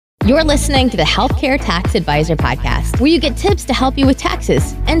You're listening to the Healthcare Tax Advisor Podcast, where you get tips to help you with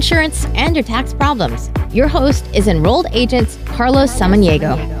taxes, insurance, and your tax problems. Your host is enrolled agent Carlos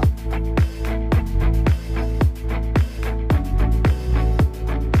Samaniego.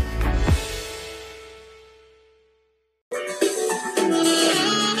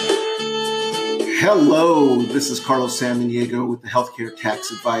 Hello, this is Carlos Samaniego with the Healthcare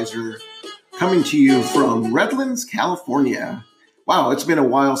Tax Advisor, coming to you from Redlands, California. Wow, it's been a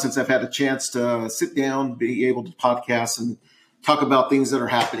while since I've had a chance to sit down, be able to podcast and talk about things that are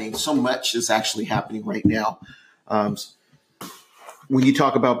happening. So much is actually happening right now. When you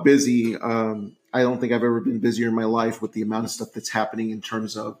talk about busy, I don't think I've ever been busier in my life with the amount of stuff that's happening in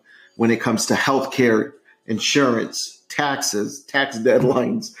terms of when it comes to healthcare, insurance, taxes, tax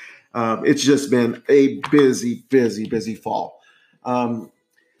deadlines. It's just been a busy fall. Talking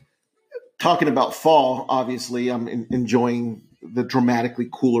about fall, obviously, I'm enjoying the dramatically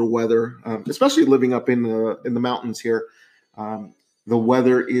cooler weather, especially living up in the mountains here. The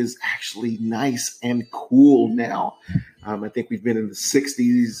weather is actually nice and cool now. I think we've been in the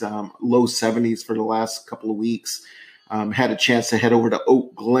 60s, low 70s for the last couple of weeks. Had a chance to head over to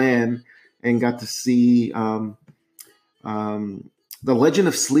Oak Glen and got to see The Legend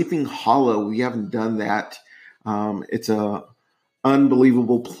of Sleeping Hollow. We haven't done that. It's a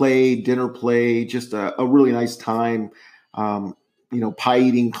unbelievable dinner play, just a really nice time. Pie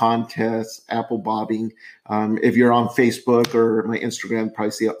eating contests, apple bobbing. If you're on Facebook or my Instagram,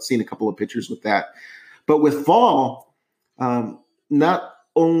 probably seen a couple of pictures with that. But with fall, not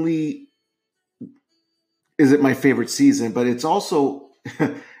only is it my favorite season, but it's also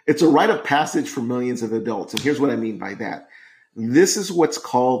it's a rite of passage for millions of adults. And here's what I mean by that. This is what's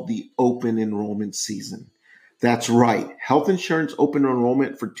called the open enrollment season. That's right. Health insurance open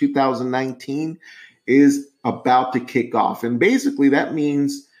enrollment for 2019 is about to kick off. And basically that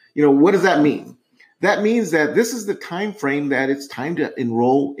means, what does that mean? That means that this is the time frame that it's time to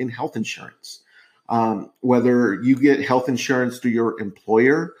enroll in health insurance. Whether you get health insurance through your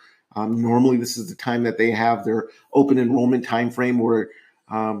employer, normally this is the time that they have their open enrollment time frame where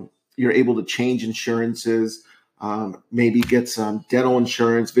you're able to change insurances, maybe get some dental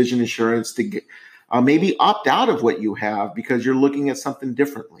insurance, vision insurance to get, maybe opt out of what you have because you're looking at something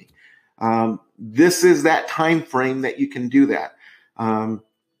differently. This is that time frame that you can do that.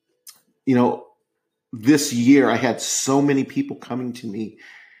 This year I had so many people coming to me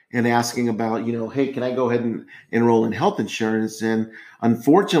and asking about, hey, can I go ahead and enroll in health insurance? And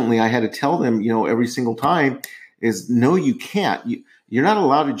unfortunately, I had to tell them, every single time is no, you can't. You're not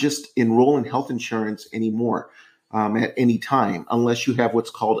allowed to just enroll in health insurance anymore. At any time, unless you have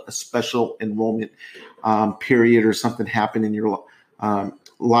what's called a special enrollment period or something happen in your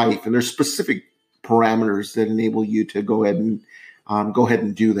life. And there's specific parameters that enable you to go ahead and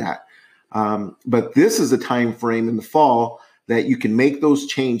do that. But this is a time frame in the fall that you can make those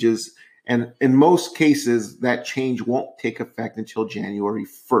changes. And in most cases, that change won't take effect until January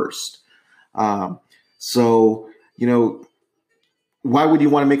 1st. Why would you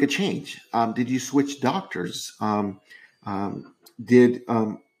want to make a change? Did you switch doctors?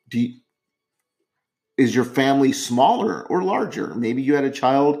 Is your family smaller or larger? Maybe you had a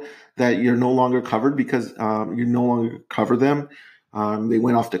child that you're no longer covered because you no longer cover them. They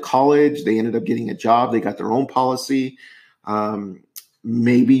went off to college. They ended up getting a job. They got their own policy.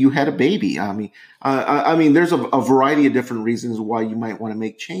 Maybe you had a baby. There's a variety of different reasons why you might want to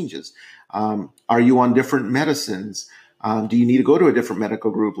make changes. Are you on different medicines? Do you need to go to a different medical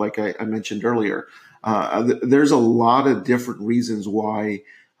group like I mentioned earlier? There's a lot of different reasons why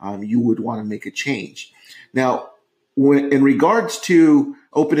you would want to make a change. Now, in regards to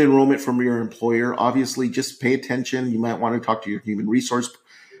open enrollment from your employer, obviously just pay attention. You might want to talk to your human resource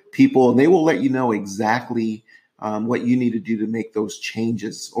people, and they will let you know exactly what you need to do to make those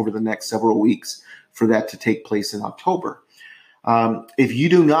changes over the next several weeks for that to take place in October. If you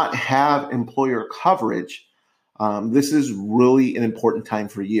do not have employer coverage, this is really an important time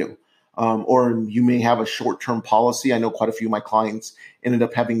for you. Or you may have a short-term policy. I know quite a few of my clients ended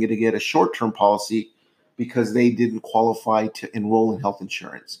up having to get a short-term policy because they didn't qualify to enroll in health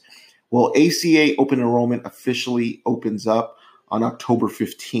insurance. Well, ACA open enrollment officially opens up on October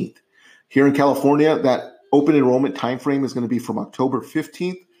 15th. Here in California, that open enrollment timeframe is going to be from October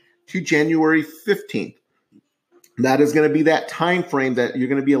 15th to January 15th. That is going to be that time frame that you're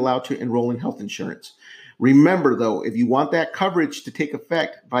going to be allowed to enroll in health insurance. Remember, though, if you want that coverage to take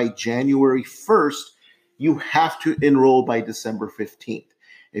effect by January 1st, you have to enroll by December 15th.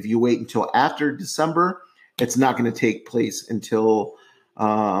 If you wait until after December, it's not going to take place until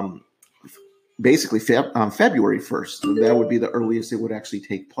basically February 1st. So that would be the earliest it would actually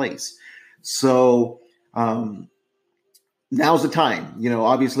take place. So now's the time.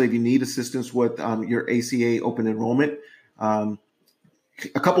 Obviously, if you need assistance with your ACA open enrollment, a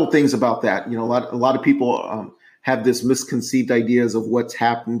couple of things about that. A lot of people have this misconceived ideas of what's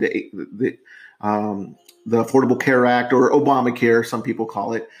happened to the Affordable Care Act, or Obamacare, some people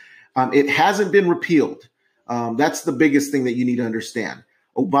call it. It hasn't been repealed. That's the biggest thing that you need to understand.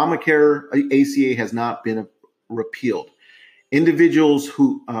 Obamacare, ACA has not been repealed. Individuals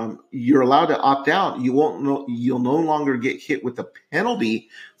who you're allowed to opt out, you'll no longer get hit with a penalty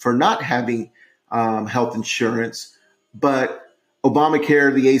for not having health insurance. But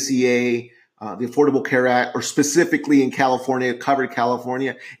Obamacare, the ACA, the Affordable Care Act, or specifically in California, covered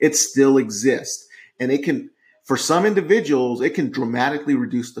California, it still exists. And it can, for some individuals, it can dramatically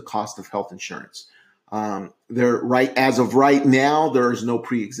reduce the cost of health insurance. As of right now, there's no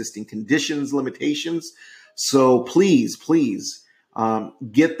pre-existing conditions limitations. So please,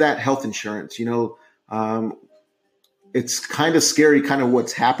 get that health insurance. It's kind of scary, kind of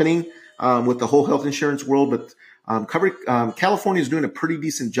what's happening with the whole health insurance world, but California is doing a pretty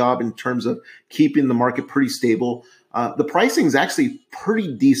decent job in terms of keeping the market pretty stable. The pricing is actually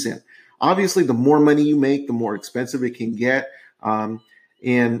pretty decent. Obviously, the more money you make, the more expensive it can get.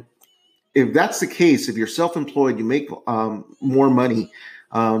 And if that's the case, if you're self-employed, you make more money,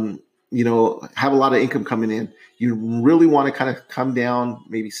 have a lot of income coming in, you really want to kind of come down,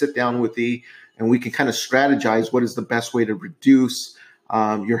 maybe sit down with and we can kind of strategize what is the best way to reduce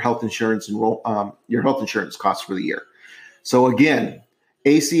your health insurance costs for the year. So again,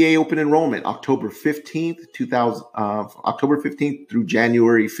 ACA open enrollment, October 15th through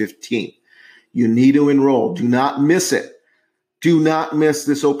January 15th. You need to enroll. Do not miss it. Do not miss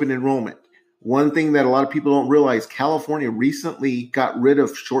this open enrollment. One thing that a lot of people don't realize, California recently got rid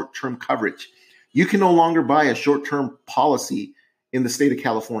of short-term coverage. You can no longer buy a short-term policy in the state of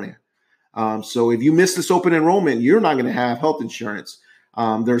California. So if you miss this open enrollment, you're not going to have health insurance.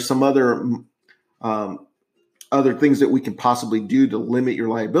 There's some other things that we can possibly do to limit your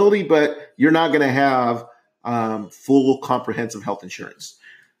liability, but you're not going to have full comprehensive health insurance.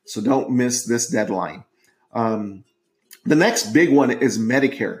 So don't miss this deadline. The next big one is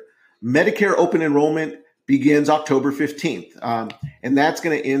Medicare. Medicare open enrollment begins October 15th, and that's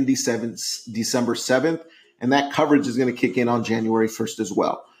going to end December 7th, and that coverage is going to kick in on January 1st as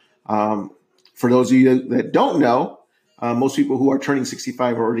well. For those of you that don't know, most people who are turning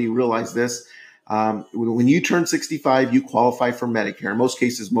 65 already realize this. When you turn 65, you qualify for Medicare. In most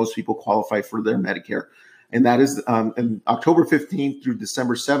cases, most people qualify for their Medicare. And that is and October 15th through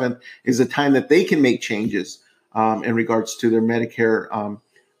December 7th is a time that they can make changes in regards to their Medicare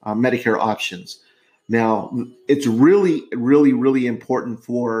options. Now, it's really, really, really important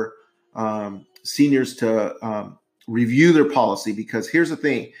for seniors to review their policy, because here's the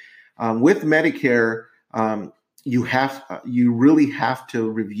thing. With Medicare, you really have to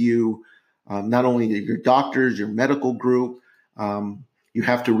review not only your doctors, your medical group, you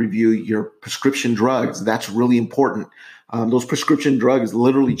have to review your prescription drugs. That's really important. Those prescription drugs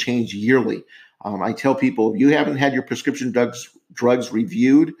literally change yearly. I tell people, if you haven't had your prescription drugs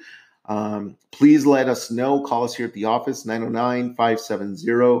reviewed, please let us know. Call us here at the office,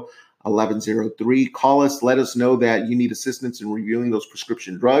 909-570-1103. Call us. Let us know that you need assistance in reviewing those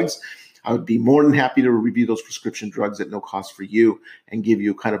prescription drugs. I would be more than happy to review those prescription drugs at no cost for you and give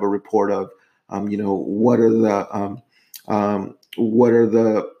you kind of a report of, what are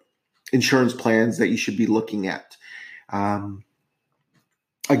the insurance plans that you should be looking at.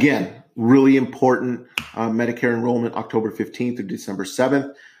 Again, really important, Medicare enrollment, October 15th through December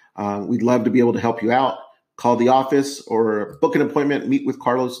 7th. We'd love to be able to help you out. Call the office or book an appointment,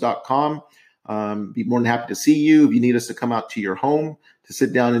 meetwithcarlos.com. Be more than happy to see you. If you need us to come out to your home to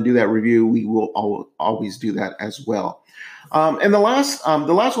sit down and do that review, we will always do that as well. And the last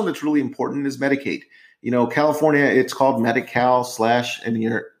one that's really important is Medicaid. California, it's called Medi-Cal / and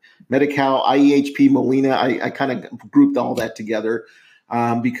your Medi-Cal, IEHP, Molina. I kind of grouped all that together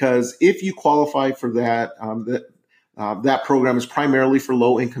because if you qualify for that, that program is primarily for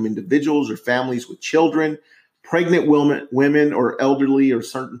low-income individuals or families with children, pregnant women or elderly or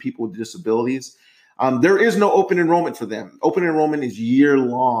certain people with disabilities. There is no open enrollment for them. Open enrollment is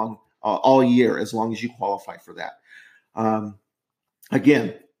year-long, all year, as long as you qualify for that.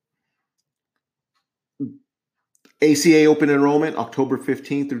 Again, ACA open enrollment, October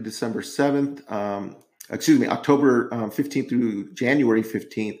 15th through December 7th. October 15th through January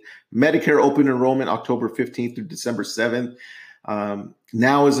 15th. Medicare open enrollment, October 15th through December 7th.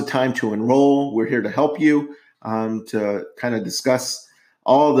 Now is the time to enroll. We're here to help you to kind of discuss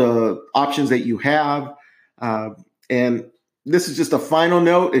all the options that you have. And this is just a final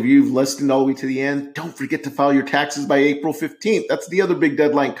note. If you've listened all the way to the end, don't forget to file your taxes by April 15th. That's the other big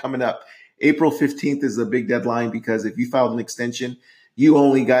deadline coming up. April 15th is a big deadline because if you filed an extension, you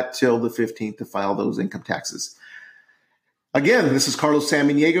only got till the 15th to file those income taxes. Again, this is Carlos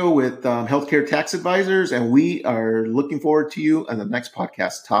Samaniego with Healthcare Tax Advisors, and we are looking forward to you on the next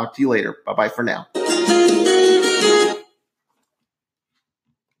podcast. Talk to you later. Bye-bye for now.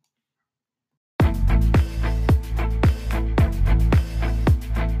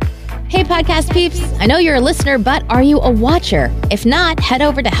 Hey, podcast peeps. I know you're a listener, but are you a watcher? If not, head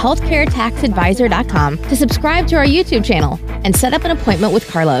over to healthcaretaxadvisor.com to subscribe to our YouTube channel and set up an appointment with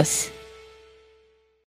Carlos.